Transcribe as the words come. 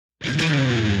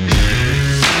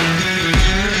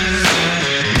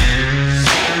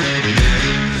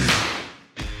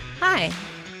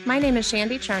My name is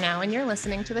Shandy Chernow, and you're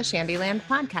listening to the Shandyland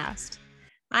podcast.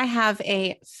 I have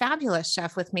a fabulous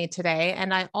chef with me today,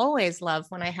 and I always love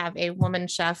when I have a woman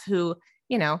chef who,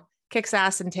 kicks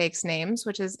ass and takes names,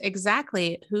 which is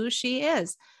exactly who she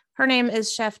is. Her name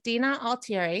is Chef Dina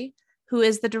Altieri, who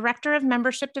is the Director of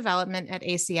Membership Development at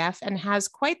ACF and has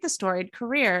quite the storied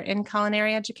career in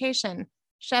culinary education.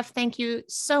 Chef, thank you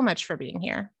so much for being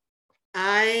here.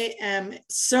 I am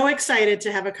so excited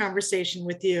to have a conversation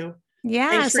with you.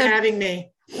 Yeah. Thanks for having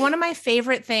me. One of my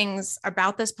favorite things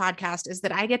about this podcast is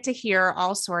that I get to hear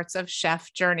all sorts of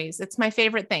chef journeys. It's my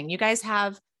favorite thing. You guys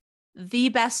have the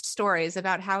best stories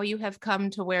about how you have come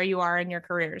to where you are in your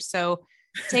careers. So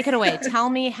take it away. Tell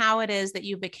me how it is that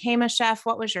you became a chef.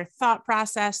 What was your thought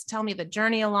process? Tell me the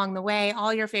journey along the way,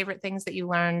 all your favorite things that you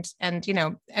learned, and,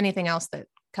 anything else that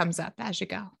comes up as you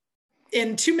go.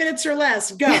 In 2 minutes or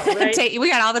less, go, right? We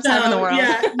got all the time in the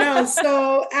world.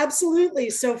 So absolutely.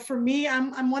 So for me,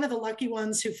 I'm one of the lucky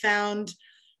ones who found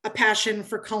a passion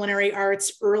for culinary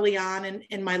arts early on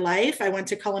in my life. I went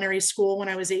to culinary school when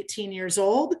I was 18 years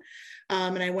old.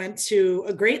 And I went to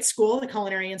a great school, the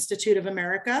Culinary Institute of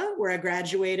America, where I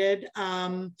graduated,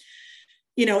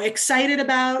 excited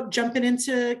about jumping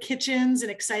into kitchens and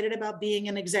excited about being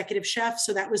an executive chef.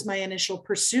 So that was my initial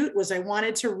pursuit, was I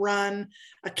wanted to run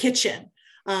a kitchen.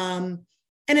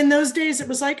 And in those days, it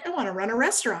was like, I want to run a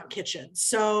restaurant kitchen.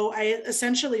 So I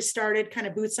essentially started kind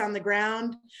of boots on the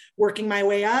ground, working my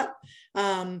way up,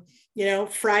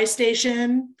 fry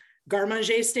station, garde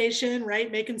manger station,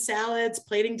 right? Making salads,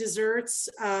 plating desserts,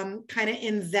 kind of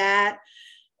in that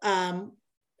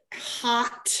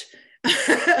hot,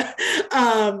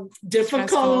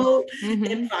 difficult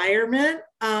environment.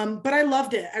 But I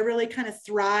loved it. I really kind of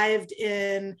thrived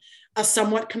in a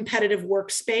somewhat competitive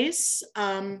workspace.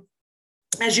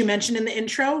 As you mentioned in the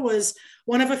intro, was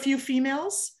one of a few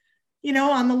females,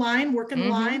 on the line, working the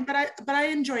line, but I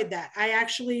enjoyed that. I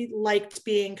actually liked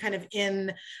being kind of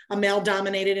in a male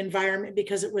dominated environment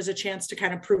because it was a chance to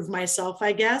kind of prove myself,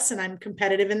 I guess. And I'm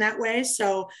competitive in that way.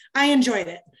 So I enjoyed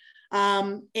it.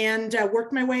 And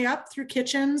worked my way up through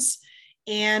kitchens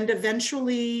and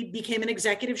eventually became an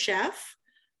executive chef.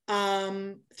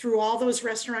 Through all those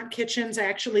restaurant kitchens, I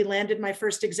actually landed my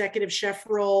first executive chef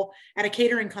role at a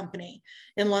catering company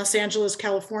in Los Angeles,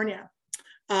 California.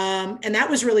 And that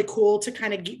was really cool to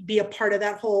kind of be a part of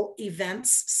that whole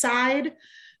events side.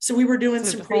 So we were doing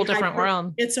some whole different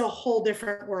world. It's a whole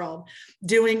different world,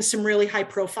 doing some really high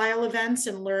profile events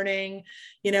and learning,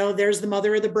 there's the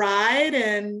mother of the bride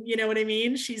and you know what I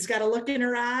mean? She's got a look in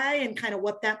her eye and kind of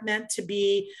what that meant to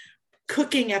be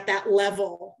cooking at that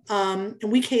level. And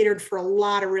we catered for a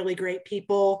lot of really great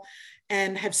people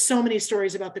and have so many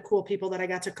stories about the cool people that I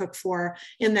got to cook for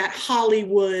in that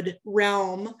Hollywood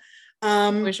realm.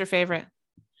 What was your favorite?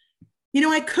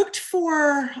 I cooked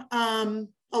for a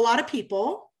lot of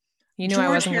people. I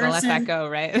wasn't going to let that go,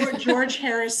 right? George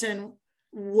Harrison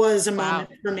was a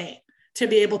moment for me to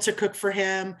be able to cook for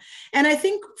him. And I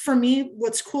think for me,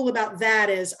 what's cool about that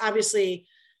is obviously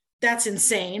that's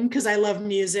insane because I love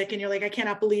music and you're like, I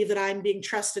cannot believe that I'm being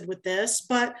trusted with this.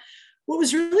 But what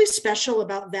was really special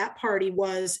about that party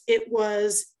was it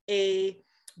was a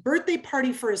birthday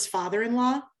party for his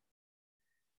father-in-law.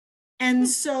 And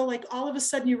so like all of a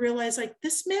sudden you realize like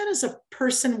this man is a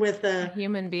person with a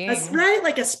human being, right?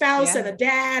 Like a spouse and a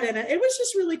dad. And it was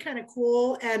just really kind of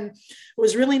cool. And what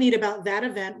was really neat about that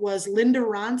event was Linda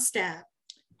Ronstadt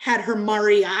had her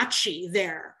mariachi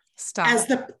there as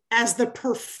the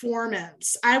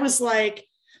performance. I was like,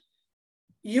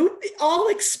 you all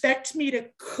expect me to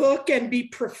cook and be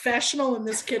professional in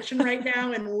this kitchen right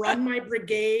now and run my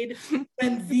brigade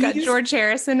when these got George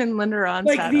Harrison and Linda Ronstadt.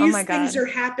 Like these things are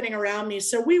happening around me.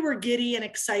 So we were giddy and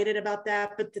excited about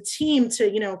that, but the team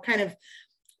to, kind of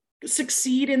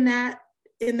succeed in that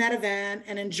event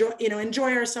and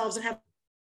enjoy ourselves and have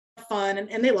fun.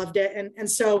 And they loved it. And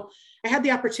so I had the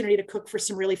opportunity to cook for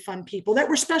some really fun people that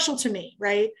were special to me.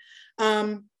 Right.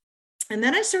 And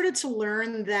then I started to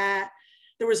learn that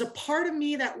there was a part of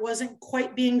me that wasn't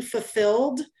quite being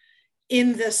fulfilled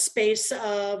in the space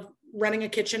of running a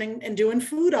kitchen and doing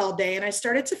food all day. And I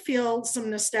started to feel some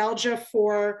nostalgia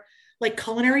for like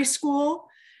culinary school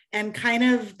and kind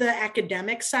of the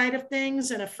academic side of things.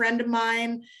 And a friend of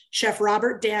mine, Chef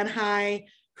Robert Danhai,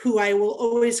 who I will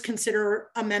always consider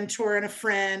a mentor and a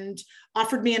friend,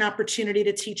 offered me an opportunity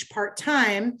to teach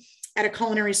part-time at a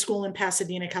culinary school in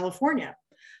Pasadena, California.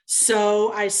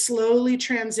 So I slowly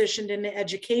transitioned into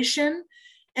education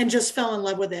and just fell in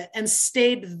love with it and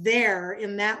stayed there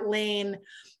in that lane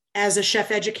as a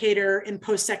chef educator in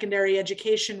post-secondary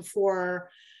education for,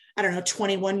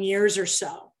 21 years or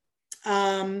so.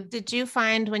 Did you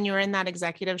find when you were in that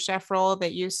executive chef role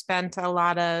that you spent a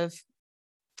lot of,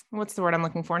 what's the word I'm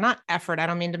looking for? Not effort. I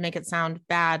don't mean to make it sound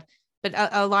bad, but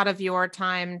a lot of your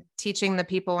time teaching the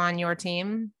people on your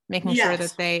team, making sure that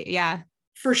Yes, they, yeah.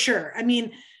 for sure. I mean,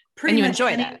 And pretty you much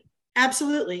enjoy that.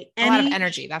 absolutely. A lot of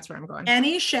energy. That's where I'm going.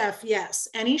 Any chef, yes.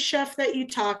 Any chef that you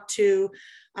talk to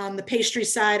on the pastry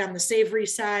side, on the savory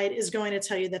side, is going to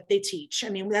tell you that they teach. I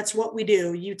mean, that's what we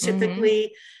do. You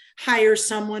typically hire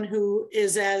someone who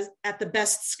is at the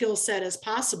best skill set as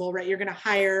possible, right? You're going to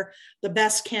hire the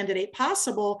best candidate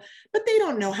possible, but they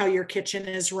don't know how your kitchen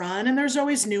is run, and there's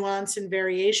always nuance and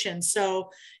variation.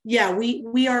 So yeah,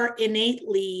 we are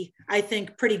innately, I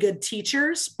think, pretty good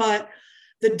teachers, but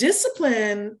the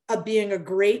discipline of being a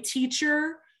great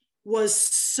teacher was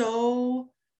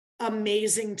so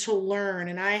amazing to learn.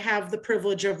 And I have the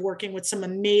privilege of working with some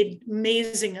amazing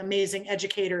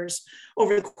educators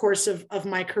over the course of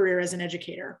my career as an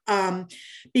educator.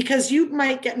 Because you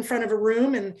might get in front of a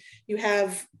room and you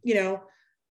have,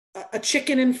 a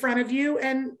chicken in front of you.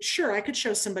 And sure, I could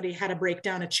show somebody how to break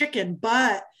down a chicken,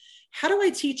 but how do I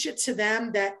teach it to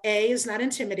them that A, is not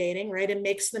intimidating, right? And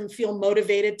makes them feel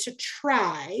motivated to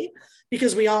try,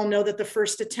 because we all know that the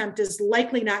first attempt is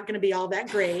likely not going to be all that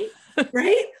great,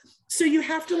 right? So you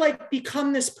have to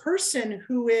become this person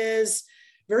who is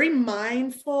very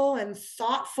mindful and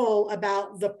thoughtful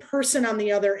about the person on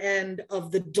the other end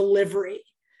of the delivery.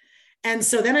 And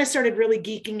so then I started really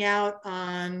geeking out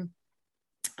on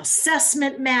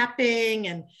assessment mapping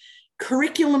and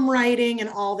curriculum writing and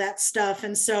all that stuff.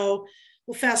 And so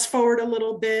we'll fast forward a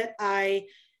little bit. I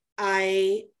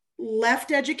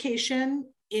left education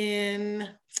in,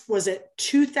 was it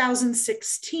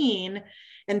 2016,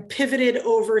 and pivoted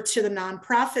over to the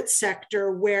nonprofit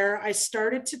sector, where I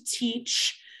started to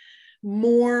teach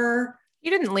more. You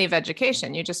didn't leave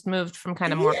education. You just moved from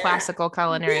kind of more classical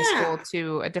culinary school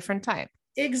to a different type.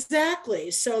 Exactly.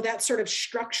 So that sort of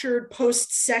structured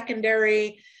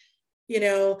post-secondary,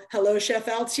 hello, Chef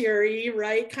Altieri,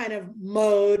 right, kind of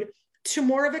mode, to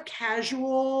more of a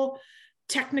casual,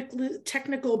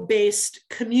 technical-based,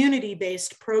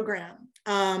 community-based program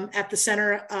at the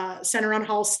Center on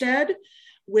Halsted,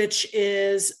 which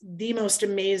is the most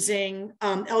amazing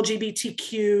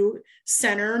LGBTQ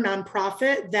center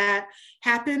nonprofit that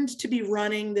happened to be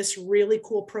running this really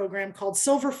cool program called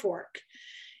Silver Fork.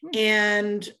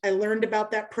 And I learned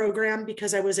about that program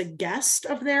because I was a guest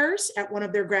of theirs at one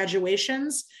of their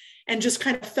graduations, and just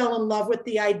kind of fell in love with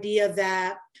the idea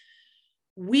that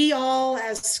we all,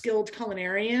 as skilled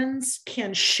culinarians,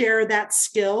 can share that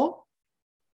skill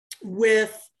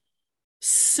with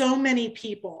so many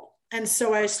people. And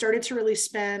so I started to really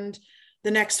spend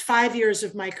the next 5 years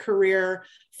of my career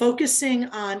focusing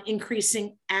on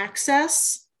increasing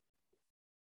access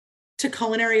to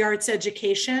culinary arts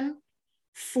education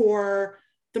for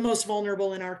the most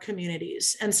vulnerable in our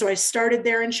communities. And so I started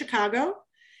there in Chicago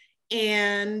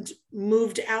and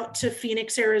moved out to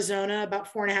Phoenix, Arizona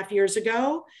about 4.5 years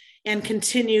ago, and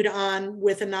continued on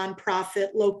with a nonprofit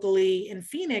locally in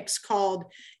Phoenix called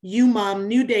UMOM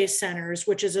New Day Centers,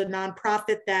 which is a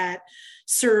nonprofit that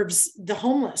serves the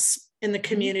homeless in the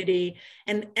community,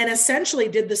 and essentially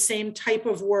did the same type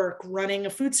of work, running a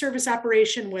food service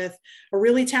operation with a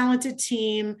really talented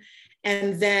team,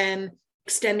 and then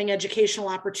extending educational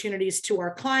opportunities to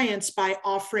our clients by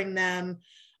offering them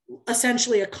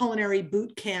essentially a culinary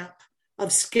boot camp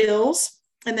of skills,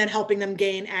 and then helping them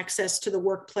gain access to the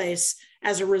workplace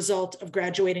as a result of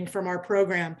graduating from our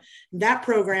program. That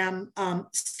program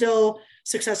still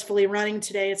successfully running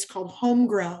today. It's called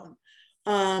Homegrown.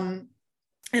 And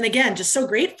again, just so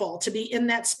grateful to be in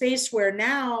that space where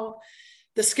now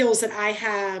the skills that I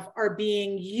have are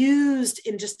being used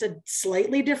in just a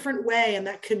slightly different way in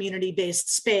that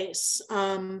community-based space.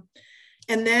 And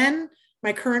then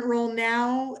my current role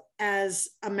now as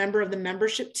a member of the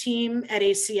membership team at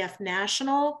ACF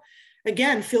National,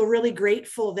 again, feel really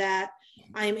grateful that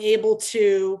I'm able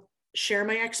to share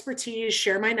my expertise,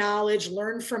 share my knowledge,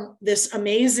 learn from this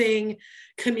amazing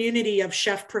community of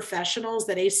chef professionals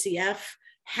that ACF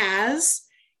has,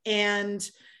 and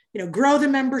grow the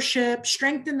membership,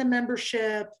 strengthen the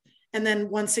membership, and then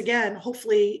once again,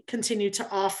 hopefully continue to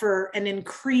offer and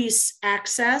increase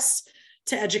access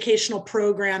to educational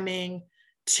programming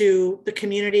to the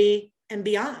community and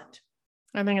beyond.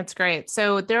 I think it's great.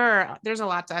 So there's a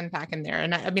lot to unpack in there.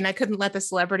 And I mean, I couldn't let the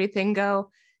celebrity thing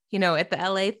go, at the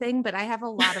LA thing, but I have a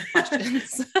lot of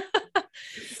questions.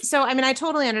 So, I mean, I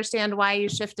totally understand why you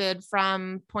shifted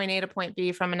from point A to point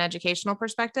B from an educational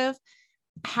perspective.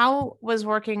 How was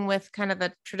working with kind of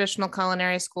the traditional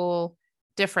culinary school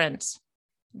different?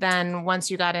 than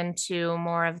once you got into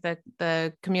more of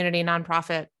the community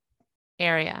nonprofit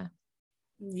area?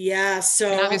 Yeah. So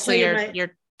And I'll tell obviously you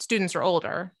your students are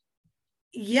older.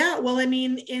 yeah, well, I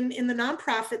mean, in the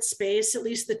nonprofit space, at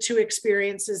least the two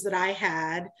experiences that I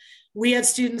had, we had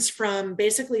students from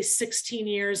basically 16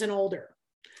 years and older.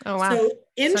 Oh, wow. So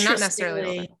So not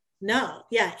necessarily older.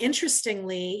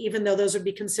 Interestingly, even though those would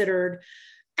be considered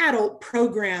adult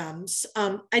programs,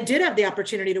 I did have the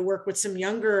opportunity to work with some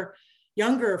younger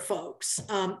folks,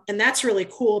 and that's really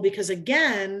cool because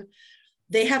again,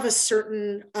 they have a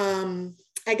certain,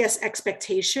 I guess,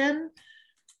 expectation,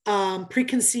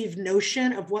 preconceived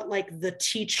notion of what like the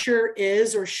teacher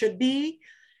is or should be,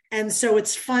 and so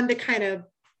it's fun to kind of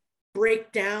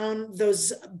break down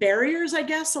those barriers, I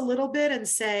guess, a little bit and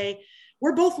say,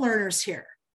 we're both learners here.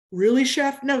 Really,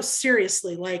 chef? No,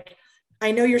 seriously. Like,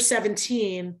 I know you're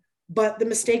 17, but the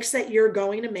mistakes that you're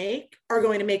going to make are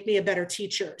going to make me a better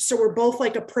teacher. So we're both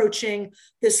like approaching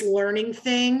this learning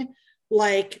thing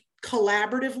like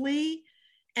collaboratively.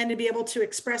 And to be able to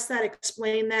express that,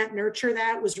 explain that, nurture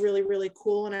that was really, really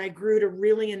cool. And I grew to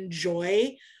really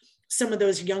enjoy some of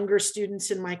those younger students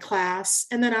in my class.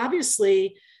 And then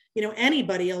obviously, you know,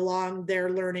 anybody along their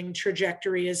learning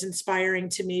trajectory is inspiring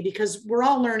to me because we're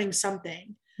all learning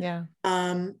something. Yeah.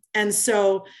 And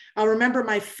so I'll remember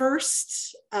my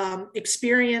first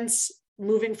experience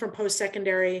moving from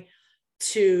post-secondary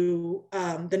to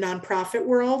the nonprofit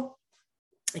world.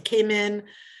 I came in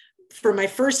for my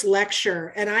first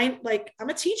lecture and I'm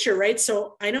a teacher, right?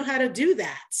 So I know how to do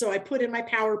that. So I put in my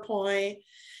PowerPoint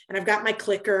and I've got my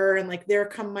clicker and like, there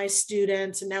come my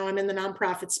students. And now I'm in the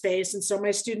nonprofit space. And so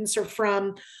my students are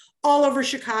from all over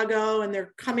Chicago and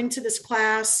they're coming to this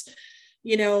class,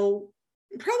 you know,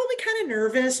 probably kind of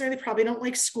nervous, or they probably don't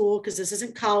like school because this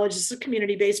isn't college, this is a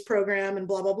community-based program and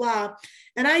blah, blah, blah.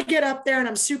 And I get up there and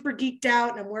I'm super geeked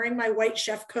out and I'm wearing my white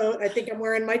chef coat. I think I'm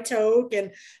wearing my toque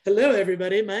and hello,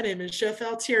 everybody. My name is Chef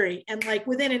Altieri. And like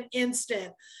within an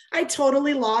instant, I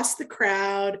totally lost the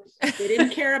crowd. They didn't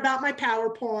care about my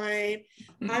PowerPoint.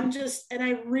 And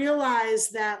I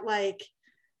realized that like,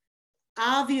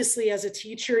 obviously as a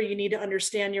teacher, you need to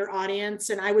understand your audience.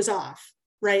 And I was off.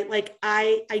 Right? Like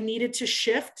I needed to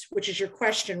shift, which is your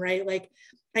question, right? Like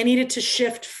I needed to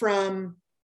shift from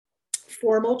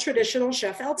formal traditional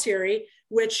Chef Altieri,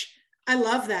 which I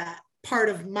love that part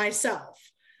of myself.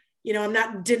 You know, I'm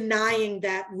not denying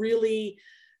that really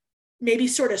maybe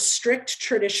sort of strict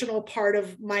traditional part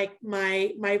of my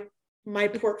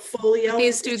portfolio. But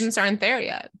these students aren't there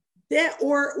yet. Yeah,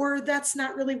 or that's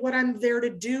not really what I'm there to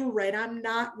do, right? I'm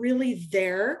not really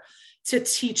there to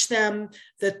teach them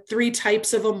the 3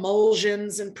 types of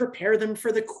emulsions and prepare them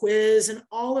for the quiz and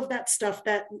all of that stuff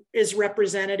that is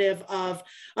representative of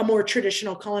a more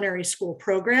traditional culinary school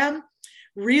program.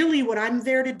 Really, what I'm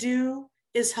there to do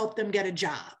is help them get a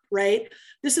job, right?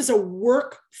 This is a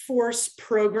workforce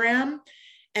program,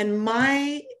 and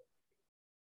my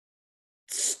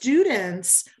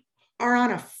students are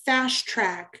on a fast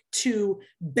track to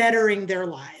bettering their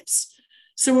lives.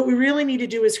 So what we really need to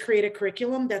do is create a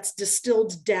curriculum that's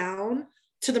distilled down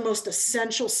to the most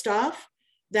essential stuff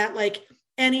that like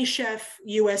any chef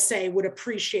USA would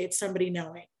appreciate somebody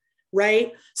knowing,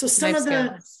 right? So some of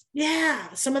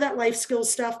that life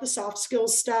skills stuff, the soft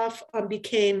skills stuff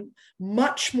became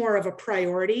much more of a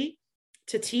priority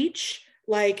to teach.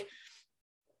 Like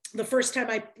the first time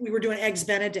we were doing Eggs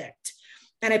Benedict,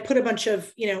 and I put a bunch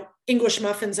of, you know, English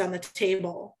muffins on the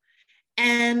table.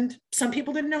 And some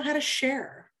people didn't know how to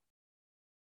share.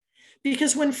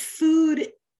 Because when food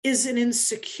is an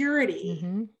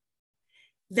insecurity,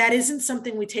 that isn't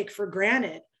something we take for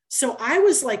granted. So I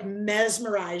was like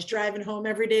mesmerized driving home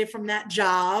every day from that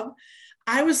job.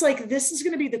 I was like, this is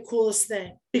going to be the coolest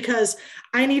thing because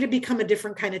I need to become a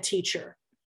different kind of teacher.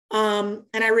 And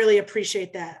I really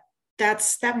appreciate that. That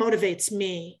motivates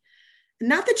me.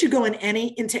 Not that you go into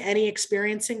any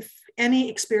experience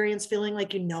feeling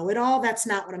like you know it all. That's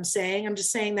not what I'm saying. I'm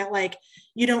just saying that like,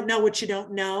 you don't know what you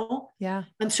don't know. Yeah.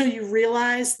 Until you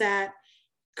realize that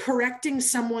correcting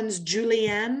someone's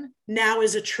julienne now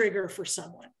is a trigger for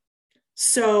someone.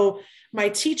 So my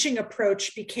teaching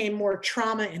approach became more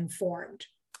trauma informed.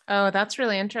 Oh, that's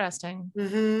really interesting.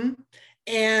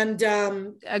 And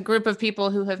a group of people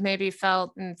who have maybe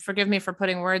felt, and forgive me for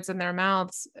putting words in their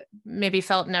mouths, maybe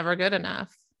felt never good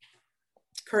enough.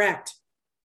 Correct.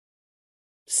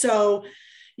 So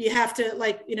you have to,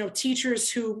 like, you know,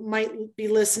 teachers who might be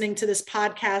listening to this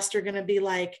podcast are going to be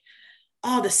like,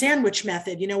 oh, the sandwich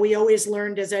method. You know, we always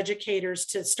learned as educators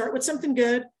to start with something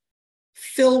good,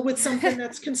 fill with something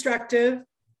that's constructive,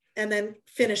 and then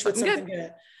finish with something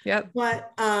good. Yep.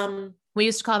 But we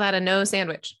used to call that a no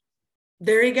sandwich.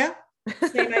 There you go.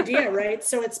 Same idea, right?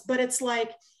 So it's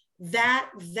like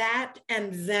that,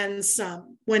 and then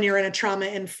some when you're in a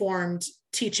trauma-informed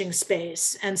teaching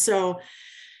space. And so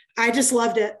I just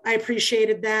loved it. I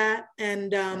appreciated that.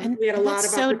 And we had a lot of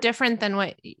so different than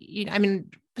what I mean,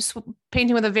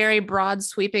 painting with a very broad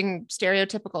sweeping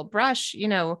stereotypical brush,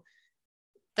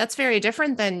 that's very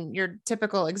different than your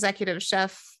typical executive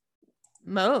chef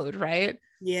mode, right?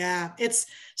 Yeah. It's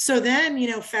so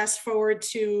then, fast forward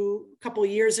to a couple of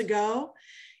years ago,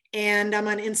 and I'm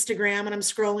on Instagram and I'm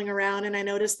scrolling around and I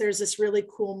noticed there's this really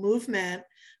cool movement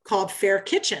called Fair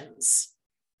Kitchens.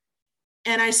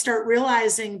 And I start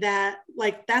realizing that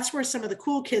like, that's where some of the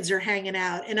cool kids are hanging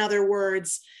out. In other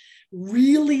words,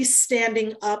 really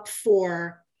standing up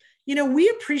for, we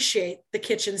appreciate the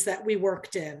kitchens that we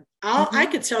worked in. I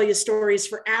could tell you stories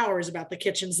for hours about the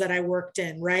kitchens that I worked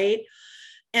in. Right.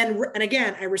 And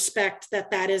again, I respect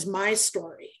that is my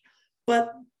story,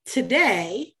 but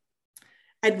today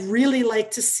I'd really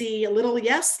like to see a little,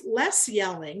 less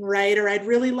yelling, right? Or I'd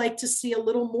really like to see a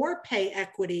little more pay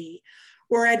equity,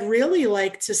 or I'd really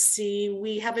like to see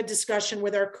we have a discussion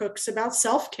with our cooks about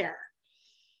self-care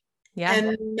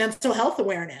and mental health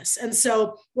awareness. And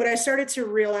so what I started to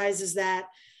realize is that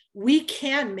we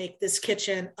can make this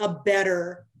kitchen a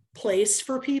better place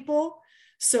for people,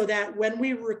 so that when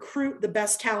we recruit the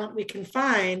best talent we can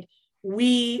find,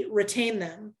 we retain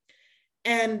them.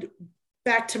 And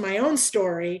back to my own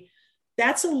story,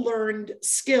 that's a learned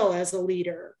skill as a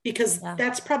leader, because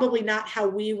that's probably not how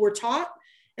we were taught.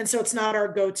 And so it's not our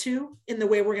go-to in the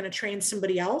way we're going to train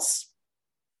somebody else.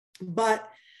 But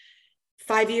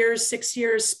 5 years, 6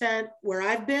 years spent where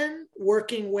I've been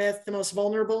working with the most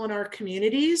vulnerable in our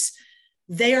communities,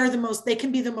 they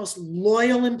can be the most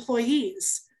loyal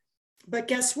employees. But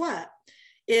guess what?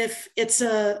 If it's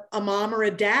a mom or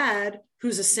a dad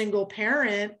who's a single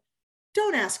parent,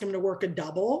 don't ask them to work a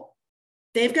double.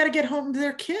 They've got to get home to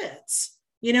their kids.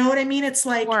 You know what I mean? It's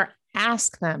like, or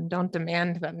ask them, don't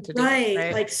demand them to do it.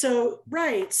 Right. Like, so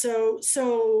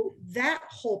that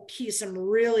whole piece I'm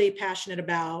really passionate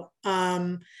about.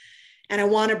 And I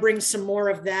want to bring some more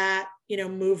of that,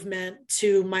 movement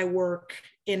to my work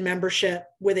in membership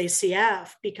with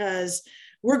ACF, because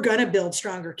we're going to build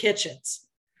stronger kitchens.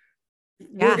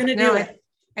 We're going to do it.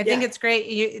 I think it's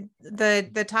great.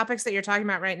 The topics that you're talking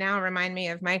about right now remind me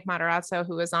of Mike Matarazzo,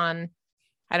 who was on,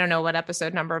 I don't know what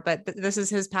episode number, but this is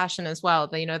his passion as well.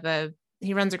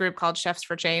 He runs a group called Chefs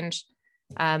for Change.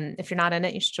 If you're not in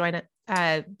it, you should join it.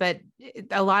 But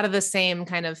a lot of the same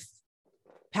kind of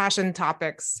passion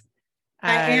topics.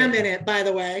 I am in it, by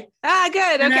the way.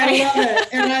 Good. And okay.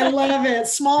 I love it.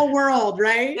 Small world,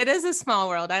 right? It is a small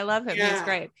world. I love him. Yeah. He's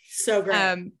great. So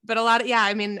great. But a lot of,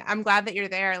 I'm glad that you're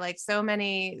there. Like so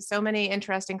many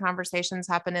interesting conversations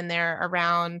happen in there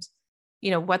around,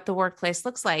 what the workplace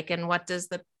looks like and what does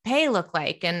the pay look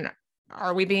like? And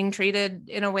are we being treated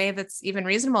in a way that's even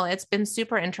reasonable? It's been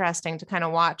super interesting to kind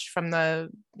of watch from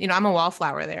I'm a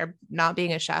wallflower there, not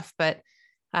being a chef, but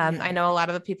I know a lot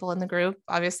of the people in the group,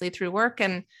 obviously through work.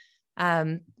 And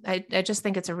I just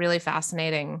think it's a really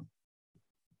fascinating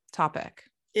topic.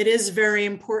 It is very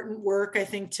important work, I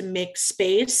think, to make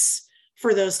space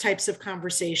for those types of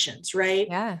conversations, right?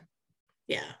 Yeah.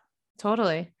 Yeah.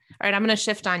 Totally. All right. I'm going to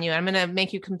shift on you. I'm going to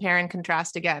make you compare and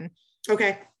contrast again.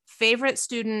 Okay. Favorite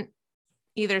student,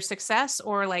 either success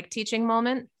or like teaching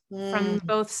moment from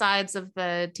both sides of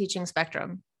the teaching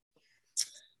spectrum.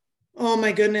 Oh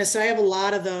my goodness. I have a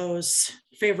lot of those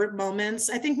favorite moments.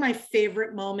 I think my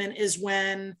favorite moment is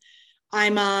when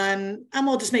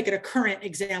I'll just make it a current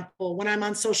example, when I'm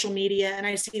on social media and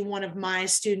I see one of my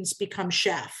students become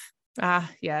chef.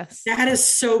 Yes. That is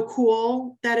so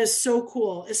cool. That is so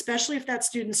cool, especially if that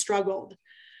student struggled,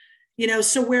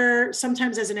 so where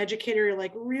sometimes as an educator, you're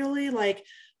like, really, like,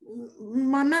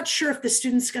 I'm not sure if the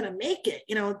student's going to make it,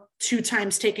 2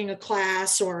 times taking a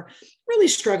class or really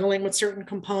struggling with certain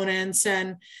components,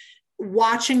 and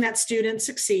watching that student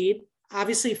succeed,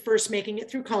 obviously first making it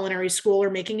through culinary school,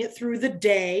 or making it through the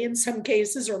day in some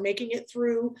cases, or making it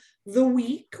through the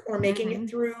week, or making it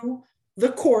through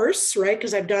the course, right?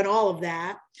 Because I've done all of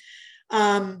that.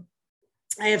 I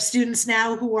have students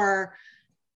now who are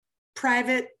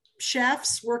private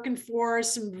chefs working for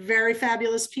some very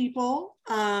fabulous people.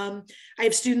 I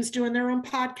have students doing their own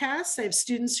podcasts. I have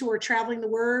students who are traveling the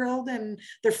world and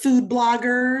they're food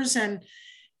bloggers,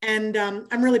 and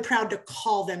I'm really proud to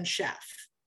call them chef.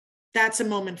 That's a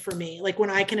moment for me, like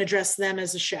when I can address them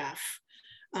as a chef.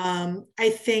 I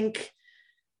think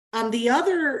on the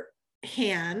other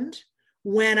hand,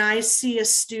 when I see a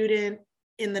student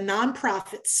in the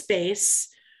nonprofit space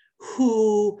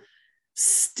who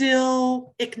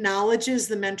still acknowledges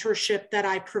the mentorship that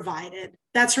I provided.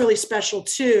 That's really special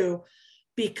too,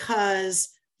 because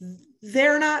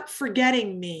they're not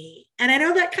forgetting me. And I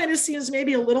know that kind of seems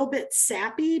maybe a little bit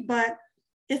sappy, but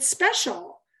it's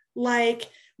special. Like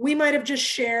we might have just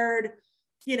shared,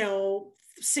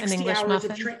 60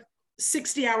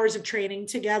 hours of training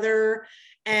together,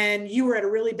 and you were at a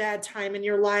really bad time in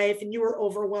your life and you were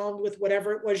overwhelmed with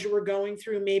whatever it was you were going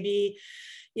through, maybe,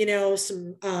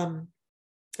 some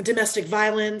domestic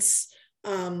violence,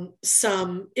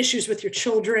 some issues with your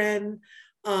children,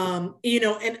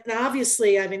 and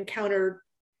obviously I've encountered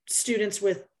students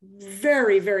with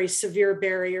very, very severe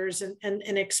barriers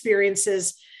and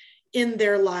experiences in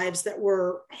their lives that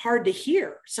were hard to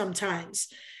hear sometimes.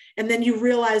 And then you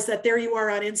realize that there you are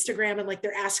on Instagram and like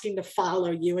they're asking to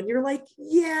follow you. And you're like,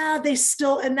 yeah, they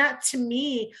still, and that to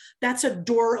me, that's a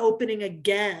door opening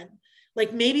again.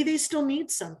 Like maybe they still need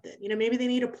something, maybe they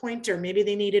need a pointer, maybe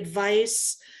they need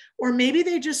advice, or maybe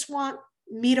they just want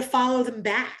me to follow them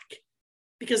back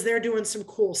because they're doing some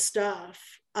cool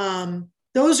stuff.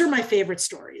 Those are my favorite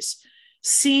stories.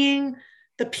 Seeing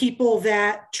the people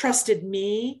that trusted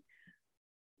me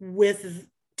with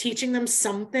teaching them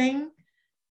something,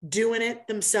 doing it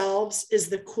themselves is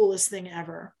the coolest thing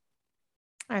ever.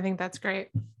 I think that's great.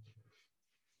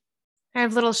 I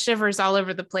have little shivers all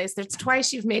over the place. There's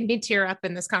twice you've made me tear up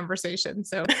in this conversation.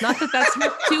 So not that that's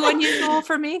too unusual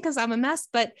for me because I'm a mess,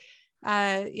 but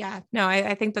I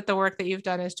think that the work that you've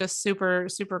done is just super,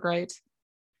 super great.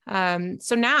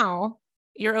 So now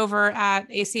you're over at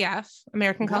ACF,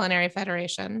 American Culinary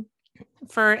Federation.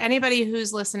 For anybody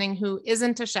who's listening who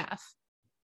isn't a chef,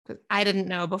 because I didn't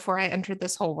know before I entered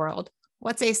this whole world,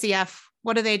 what's ACF?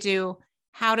 What do they do?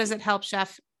 How does it help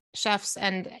chefs?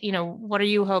 And, what are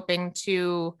you hoping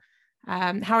to,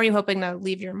 how are you hoping to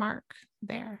leave your mark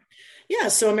there? Yeah,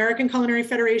 so American Culinary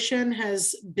Federation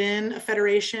has been a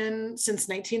federation since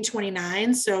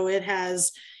 1929. So it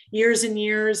has years and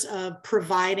years of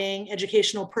providing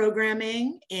educational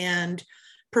programming and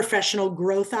professional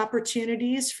growth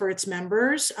opportunities for its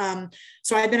members.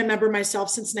 So I've been a member myself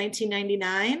since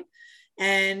 1999.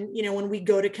 And, when we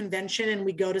go to convention and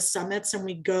we go to summits and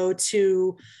we go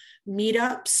to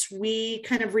meetups, we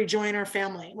kind of rejoin our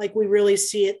family. Like we really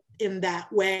see it in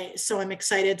that way. So I'm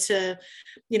excited to,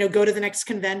 go to the next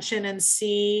convention and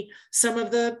see some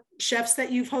of the chefs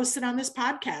that you've hosted on this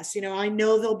podcast. I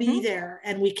know they'll be there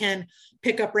and we can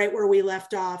pick up right where we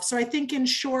left off. So I think in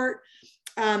short,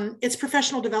 it's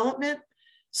professional development.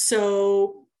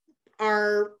 So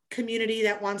our community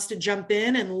that wants to jump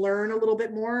in and learn a little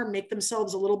bit more, make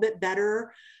themselves a little bit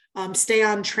better, stay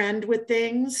on trend with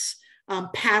things,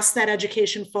 pass that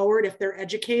education forward if they're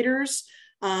educators.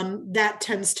 That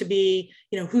tends to be,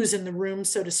 who's in the room,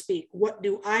 so to speak. What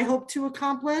do I hope to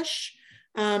accomplish?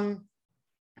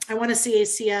 I want to see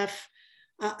ACF,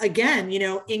 again,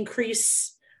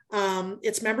 increase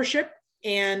its membership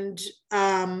and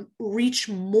reach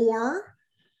more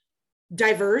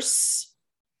diverse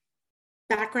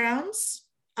backgrounds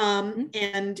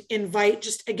and invite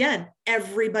just, again,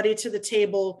 everybody to the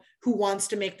table who wants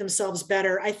to make themselves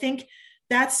better. I think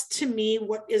that's, to me,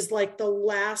 what is like the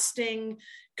lasting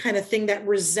kind of thing that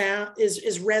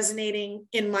is resonating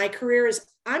in my career is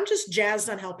I'm just jazzed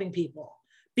on helping people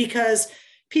because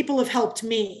people have helped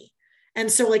me.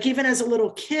 And so like, even as a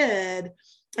little kid,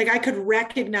 like I could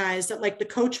recognize that like the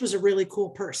coach was a really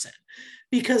cool person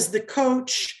because the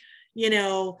coach,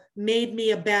 made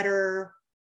me a better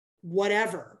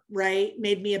whatever, right?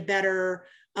 Made me a better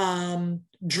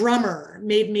drummer,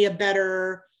 made me a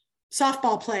better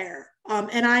softball player.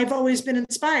 And I've always been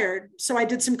inspired. So I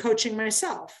did some coaching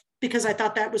myself because I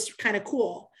thought that was kind of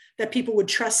cool that people would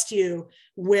trust you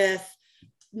with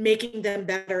making them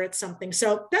better at something.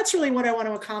 So that's really what I want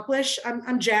to accomplish.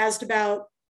 I'm jazzed about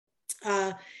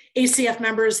ACF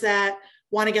members that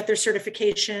want to get their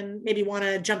certification, maybe want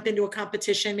to jump into a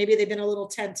competition. Maybe they've been a little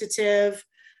tentative.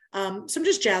 So I'm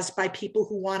just jazzed by people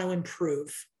who want to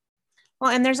improve.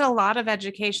 Well, and there's a lot of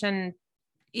education,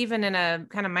 even in a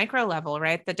kind of micro level,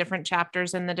 right? The different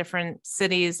chapters in the different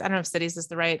cities. I don't know if cities is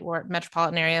the right word,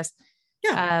 metropolitan areas.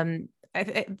 Yeah.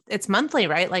 It's monthly,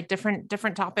 right? Like different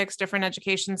topics, different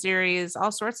education series,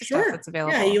 all sorts of stuff that's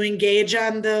available. Yeah, you engage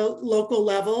on the local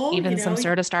level. Even some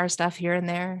Certistar stuff here and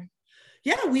there.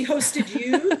 Yeah, we hosted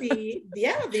you,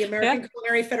 the American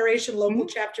Culinary Federation local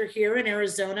chapter here in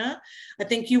Arizona. I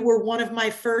think you were one of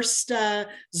my first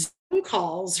Zoom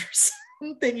calls or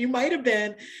something. You might have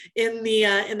been in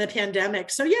the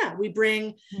pandemic. So yeah, we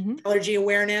bring allergy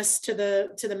awareness to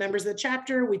the members of the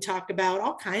chapter. We talk about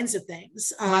all kinds of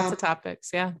things. Lots of topics.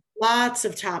 Yeah. Lots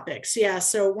of topics. Yeah.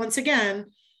 So once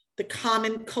again, the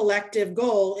common collective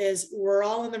goal is we're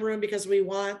all in the room because we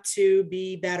want to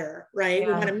be better, right?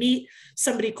 We want to meet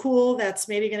somebody cool that's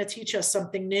maybe going to teach us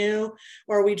something new,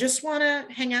 or we just want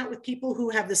to hang out with people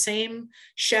who have the same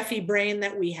chefy brain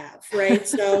that we have, right?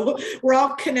 So we're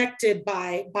all connected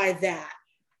by that.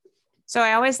 So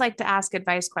I always like to ask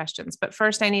advice questions, but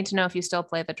first I need to know if you still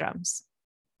play the drums.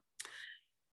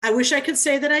 I wish I could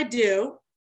say that I do.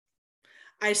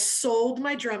 I sold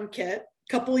my drum kit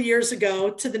a couple of years ago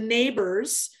to the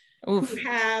neighbors who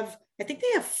have, I think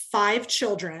they have 5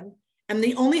 children. And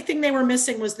the only thing they were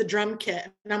missing was the drum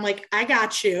kit. And I'm like, I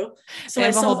got you. So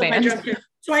I sold my drum kit.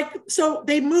 So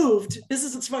they moved.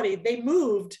 It's funny. They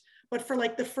moved, but for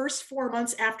like the first 4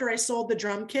 months after I sold the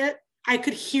drum kit, I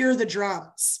could hear the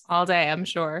drums all day, I'm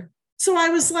sure. So I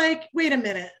was like, wait a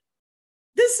minute.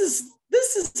 This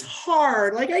is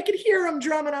hard. Like I could hear them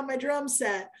drumming on my drum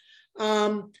set.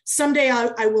 Someday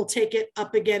I will take it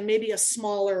up again, maybe a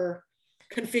smaller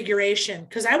configuration,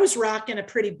 because I was rocking a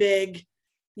pretty big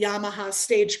Yamaha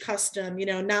Stage Custom,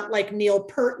 not like Neil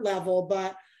Peart level,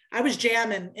 but I was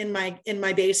jamming in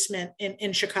my basement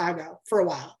in Chicago for a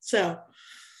while. So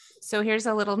here's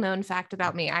a little known fact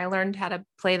about me. I learned how to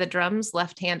play the drums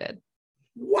left-handed.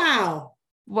 Wow.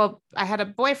 Well, I had a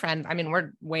boyfriend. I mean,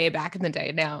 we're way back in the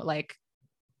day now, like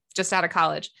just out of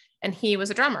college. And he was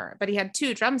a drummer, but he had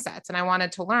 2 drum sets and I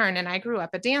wanted to learn. And I grew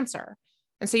up a dancer.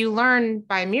 And so you learn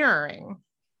by mirroring.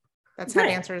 That's how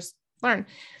dancers learn.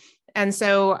 And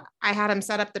so I had him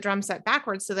set up the drum set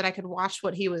backwards so that I could watch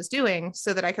what he was doing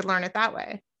so that I could learn it that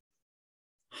way.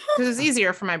 Because it's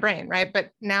easier for my brain, right?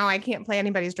 But now I can't play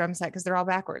anybody's drum set because they're all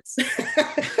backwards.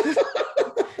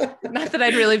 Not that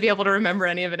I'd really be able to remember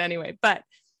any of it anyway, but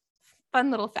fun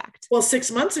little fact. Well,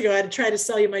 6 months ago, I had to try to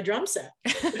sell you my drum set.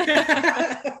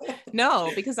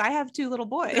 No, because I have 2 little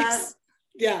boys.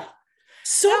 Yeah.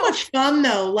 So much fun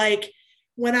though. Like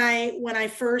when I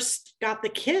first got the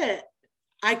kit,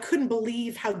 I couldn't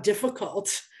believe how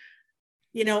difficult,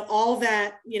 all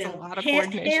that, a lot of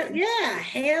coordination.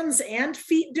 Hands and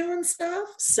feet doing stuff.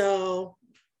 So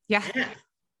yeah.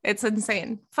 It's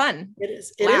insane. Fun. It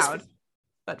is. Loud,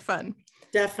 but fun.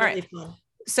 Definitely fun.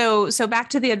 So back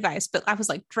to the advice, but I was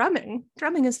like, drumming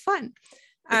is fun.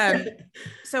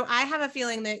 So I have a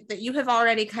feeling that you have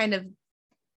already kind of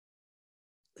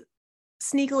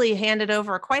sneakily handed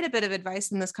over quite a bit of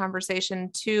advice in this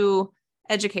conversation to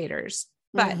educators.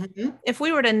 But if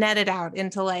we were to net it out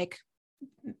into like,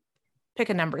 pick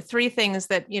a number, 3 things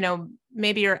that,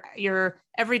 maybe your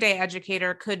everyday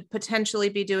educator could potentially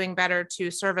be doing better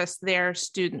to service their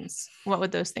students, what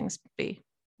would those things be?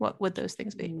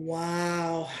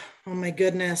 Wow. Oh my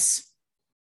goodness.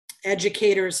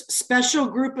 Educators, special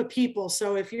group of people.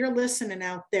 So if you're listening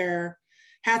out there,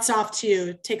 hats off to you.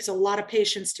 It takes a lot of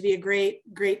patience to be a great,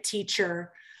 great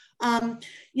teacher.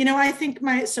 I think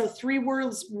 3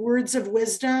 words of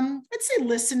wisdom, I'd say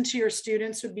listen to your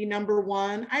students would be number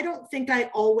 1. I don't think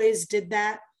I always did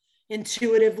that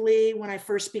intuitively when I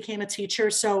first became a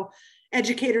teacher. So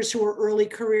educators who are early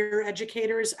career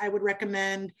educators, I would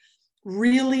recommend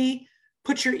really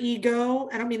put your ego.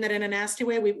 I don't mean that in a nasty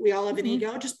way. We all have an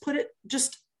ego.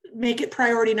 Just make it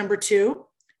priority number 2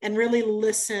 and really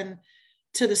listen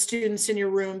to the students in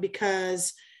your room,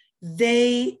 because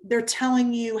they're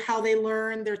telling you how they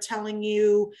learn. They're telling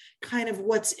you kind of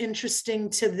what's interesting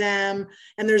to them.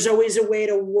 And there's always a way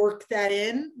to work that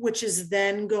in, which is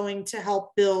then going to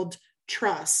help build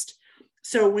trust.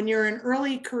 So when you're an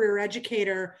early career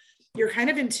educator, you're kind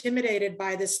of intimidated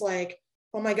by this, like,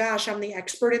 oh my gosh, I'm the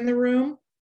expert in the room.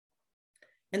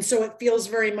 And so it feels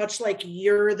very much like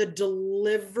you're the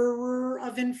deliverer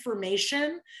of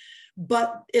information,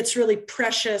 but it's really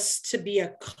precious to be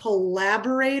a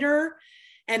collaborator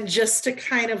and just to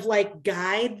kind of like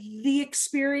guide the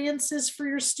experiences for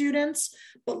your students,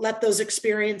 but let those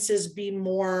experiences be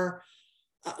more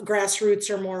grassroots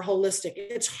or more holistic.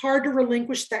 It's hard to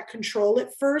relinquish that control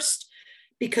at first,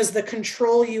 because the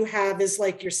control you have is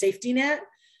like your safety net.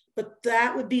 But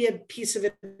that would be a piece of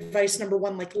advice number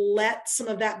 1, like let some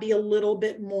of that be a little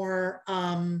bit more,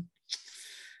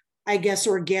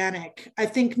 organic. I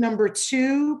think number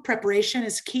 2, preparation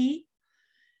is key.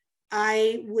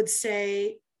 I would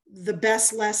say the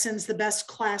best lessons, the best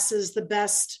classes, the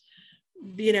best,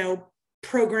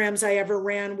 programs I ever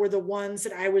ran were the ones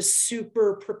that I was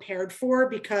super prepared for,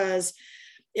 because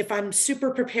if I'm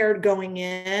super prepared going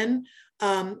in,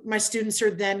 my students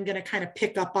are then going to kind of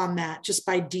pick up on that just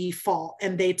by default,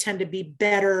 and they tend to be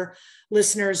better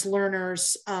listeners,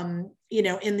 learners, in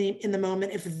the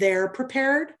moment if they're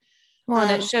prepared. Well,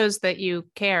 and it shows that you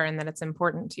care and that it's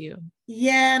important to you.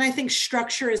 Yeah, and I think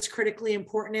structure is critically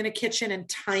important in a kitchen, and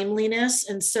timeliness.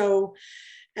 And so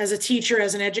as a teacher,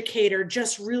 as an educator,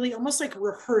 just really almost like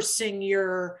rehearsing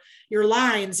your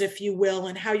lines, if you will,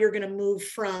 and how you're going to move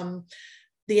from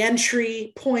the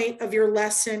entry point of your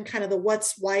lesson, kind of the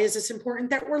why is this important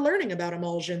that we're learning about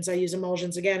emulsions? I use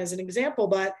emulsions again as an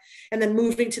example, and then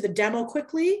moving to the demo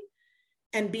quickly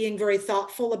and being very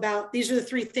thoughtful about, these are the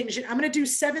 3 things. I'm going to do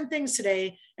 7 things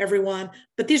today, everyone,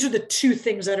 but these are the 2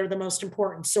 things that are the most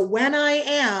important. So when I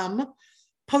am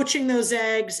poaching those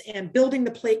eggs and building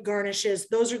the plate garnishes,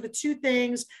 those are the 2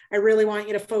 things I really want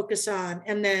you to focus on.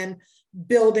 And then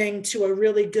building to a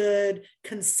really good,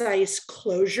 concise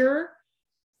closure.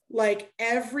 Like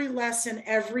every lesson,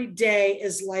 every day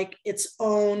is like its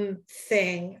own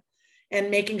thing,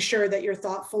 and making sure that you're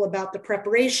thoughtful about the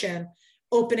preparation,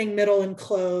 opening, middle, and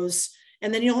close.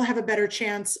 And then you'll have a better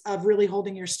chance of really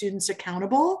holding your students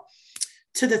accountable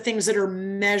to the things that are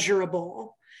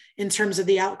measurable in terms of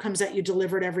the outcomes that you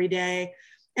delivered every day.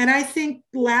 And I think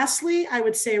lastly, I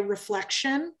would say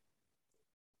reflection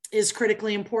is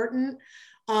critically important.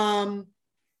 When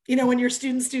your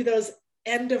students do those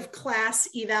end of class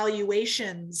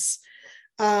evaluations,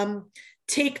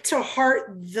 take to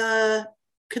heart the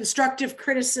constructive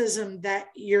criticism that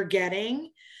you're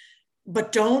getting,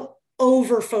 but don't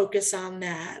over focus on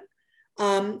that.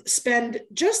 Spend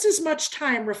just as much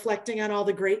time reflecting on all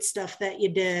the great stuff that you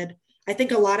did. I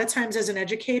think a lot of times as an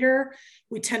educator,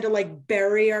 we tend to like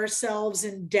bury ourselves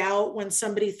in doubt when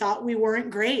somebody thought we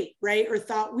weren't great, right? Or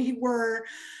thought we were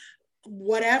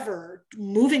whatever,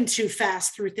 moving too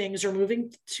fast through things or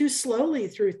moving too slowly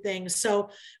through things.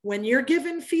 So when you're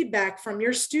given feedback from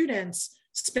your students,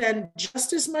 spend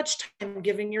just as much time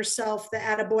giving yourself the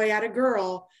attaboy,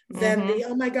 attagirl than the,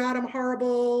 oh my God, I'm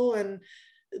horrible. And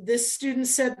this student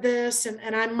said this,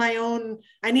 and I'm my own,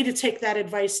 I need to take that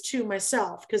advice too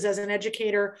myself. Because as an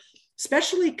educator,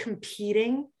 especially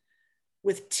competing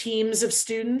with teams of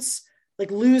students,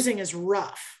 like losing is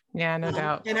rough. Yeah, no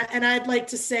doubt. And I'd like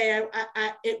to say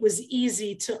it was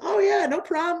easy to, oh yeah, no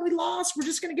problem, we lost, we're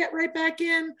just going to get right back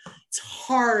in. It's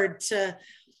hard to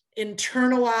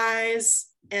internalize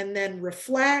and then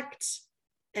reflect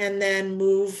and then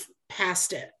move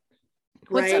past it.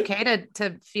 Well, right? it's okay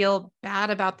to feel bad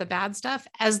about the bad stuff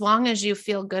as long as you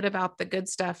feel good about the good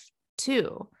stuff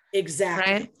too.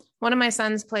 Exactly. Right. One of my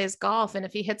sons plays golf, and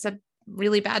if he hits a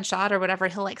really bad shot or whatever,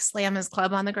 he'll like slam his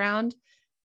club on the ground.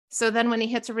 So then when he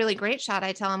hits a really great shot,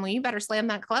 I tell him, well, you better slam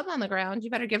that club on the ground. You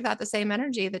better give that the same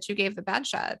energy that you gave the bad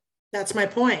shot. That's my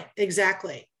point.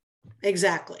 Exactly.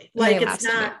 Like it's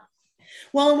not,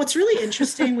 well, and what's really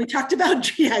interesting, we talked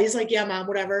about, yeah, he's like, yeah, mom,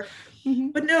 whatever.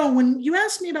 Mm-hmm. But no, when you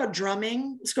asked me about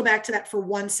drumming, let's go back to that for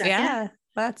 1 second. Yeah,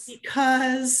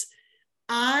 because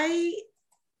I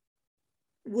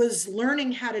was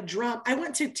learning how to drum. I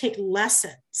went to take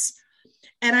lessons,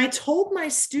 and I told my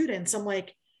students, I'm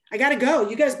like, I got to go.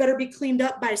 You guys better be cleaned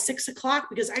up by 6 o'clock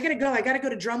because I got to go. I got to go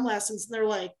to drum lessons. And they're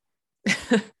like,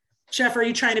 Chef, are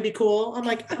you trying to be cool? I'm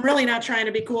like, I'm really not trying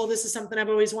to be cool. This is something I've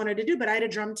always wanted to do. But I had a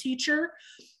drum teacher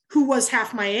who was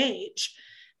half my age.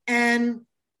 And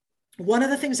one of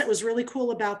the things that was really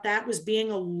cool about that was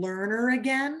being a learner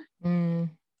again.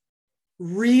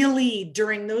 Really,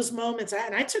 during those moments,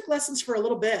 and I took lessons for a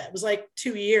little bit. It was like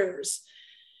 2 years.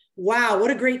 Wow, what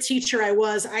a great teacher I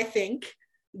was, I think,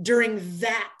 during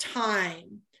that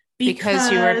time.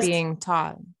 Because you were being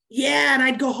taught. Yeah, and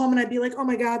I'd go home and I'd be like, oh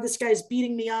my God, this guy's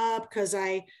beating me up because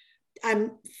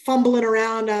I'm fumbling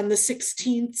around on the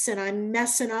 16ths and I'm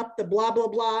messing up the blah, blah,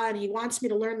 blah. And he wants me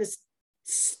to learn this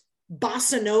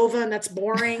bossa nova, and that's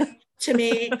boring to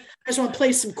me. I just want to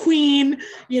play some Queen,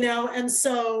 and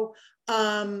so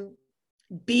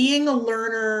being a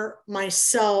learner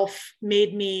myself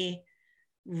made me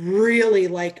really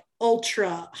like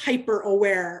ultra hyper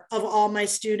aware of all my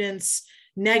students'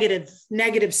 negative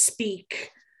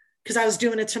speak, because I was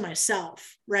doing it to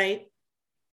myself, right?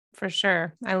 For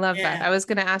sure. I love that. I was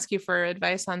going to ask you for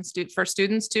advice on for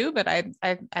students too, but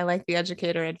I like the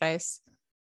educator advice.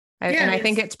 I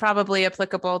think it's probably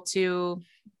applicable to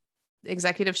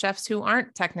executive chefs who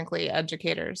aren't technically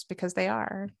educators, because they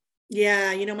are.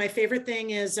 Yeah. My favorite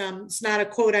thing is, it's not a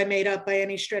quote I made up by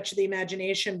any stretch of the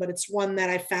imagination, but it's one that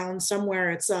I found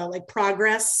somewhere. It's like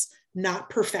progress, not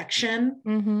perfection.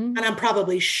 Mm-hmm. And I'm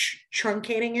probably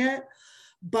truncating it,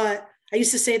 but I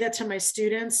used to say that to my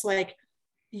students, like,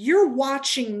 you're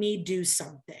watching me do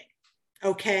something.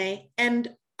 Okay.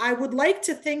 And I would like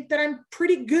to think that I'm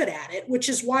pretty good at it, which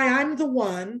is why I'm the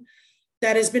one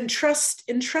that has been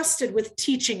entrusted with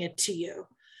teaching it to you.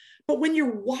 But when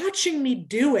you're watching me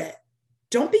do it,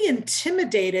 don't be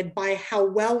intimidated by how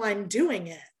well I'm doing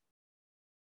it,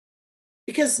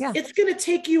 because it's going to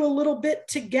take you a little bit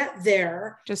to get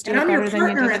there. Just do it better than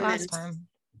you did last time.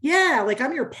 Yeah, like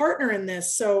I'm your partner in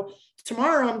this. So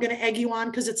tomorrow I'm going to egg you on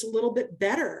because it's a little bit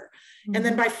better. Mm-hmm. And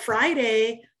then by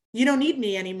Friday, you don't need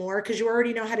me anymore because you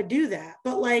already know how to do that.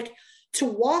 But like to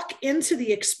walk into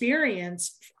the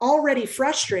experience already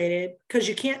frustrated because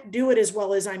you can't do it as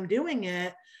well as I'm doing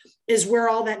it is where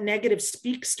all that negative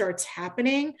speak starts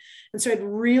happening. And so I'd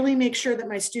really make sure that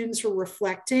my students were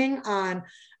reflecting on,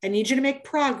 I need you to make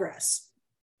progress.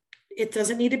 It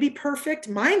doesn't need to be perfect.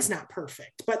 Mine's not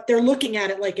perfect, but they're looking at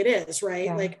it like it is, right?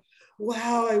 Yeah. Like,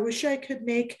 wow, I wish I could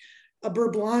make a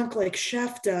beurre blanc like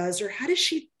Chef does, or how does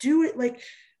she do it? Like,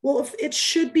 well, if it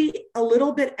should be a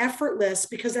little bit effortless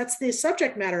because that's the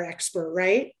subject matter expert,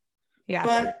 right? Yeah.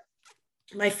 But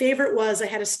my favorite was I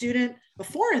had a student, a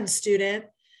foreign student.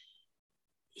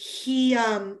 He,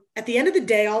 at the end of the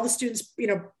day, all the students,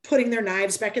 putting their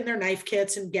knives back in their knife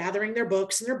kits and gathering their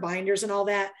books and their binders and all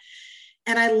that.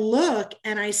 And I look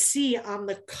and I see on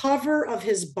the cover of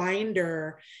his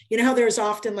binder, how there's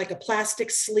often like a plastic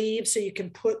sleeve so you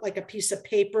can put like a piece of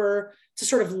paper to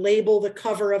sort of label the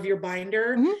cover of your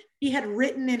binder. Mm-hmm. He had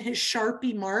written in his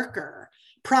Sharpie marker,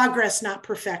 progress, not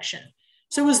perfection.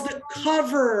 So it was the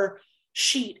cover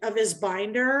sheet of his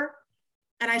binder.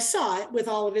 And I saw it with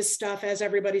all of his stuff as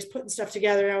everybody's putting stuff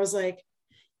together. And I was like,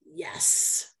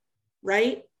 yes,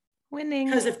 right? Winning.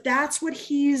 Because if that's what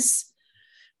he's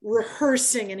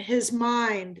rehearsing in his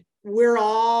mind, we're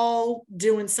all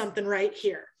doing something right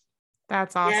here.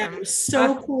 That's awesome. Yeah, it was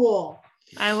so cool.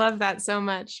 I love that so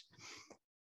much.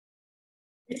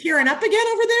 You tearing up again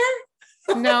over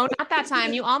there? No, not that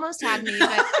time. You almost had me,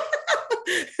 but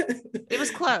it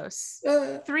was close.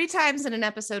 3 times in an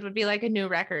episode would be like a new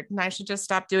record, and I should just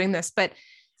stop doing this. But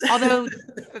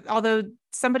although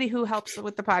somebody who helps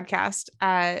with the podcast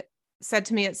said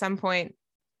to me at some point,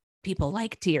 people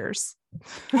like tears.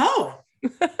 Oh,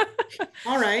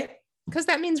 all right. Because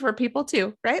that means we're people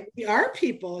too, right? We are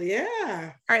people.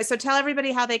 Yeah. All right. So tell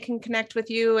everybody how they can connect with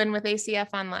you and with ACF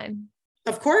online.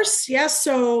 Of course. Yes.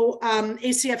 So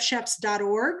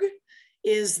acfchefs.org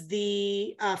is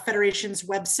the Federation's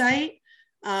website.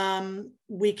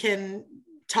 We can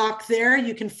talk there.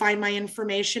 You can find my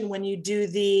information when you do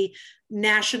the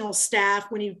national staff.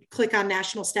 When you click on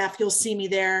national staff, you'll see me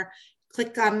there.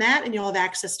 Click on that and you'll have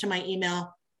access to my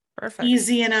email. Perfect.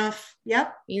 Easy enough.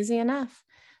 Yep. Easy enough.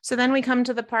 So then we come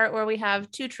to the part where we have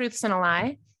 2 truths and a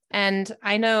lie. And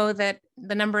I know that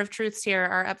the number of truths here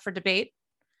are up for debate.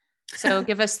 So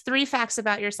give us 3 facts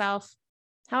about yourself.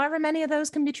 However many of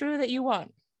those can be true that you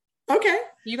want. Okay.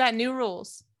 You got new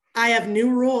rules. I have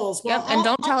new rules. Well, yep. And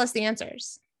don't tell us the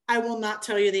answers. I will not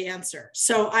tell you the answer.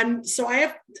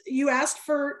 You asked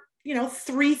for,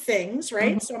 3 things,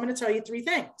 right? Mm-hmm. So I'm going to tell you 3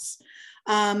 things.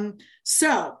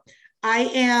 So I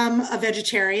am a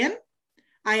vegetarian.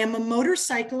 I am a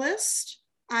motorcyclist.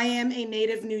 I am a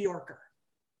native New Yorker.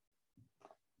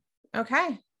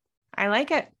 Okay. I like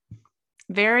it.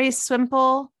 Very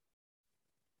simple,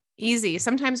 easy.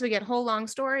 Sometimes we get whole long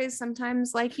stories,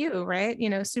 sometimes like you, right?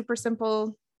 Super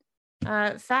simple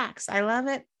facts. I love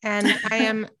it. And I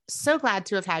am so glad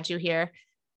to have had you here.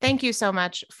 Thank you so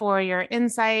much for your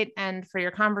insight and for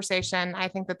your conversation. I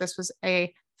think that this was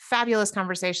a fabulous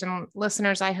conversation.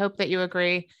 Listeners, I hope that you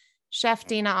agree. Chef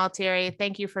Dina Altieri,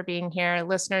 thank you for being here.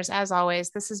 Listeners, as always,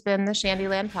 this has been the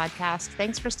Shandyland Podcast.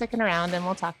 Thanks for sticking around, and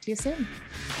we'll talk to you soon.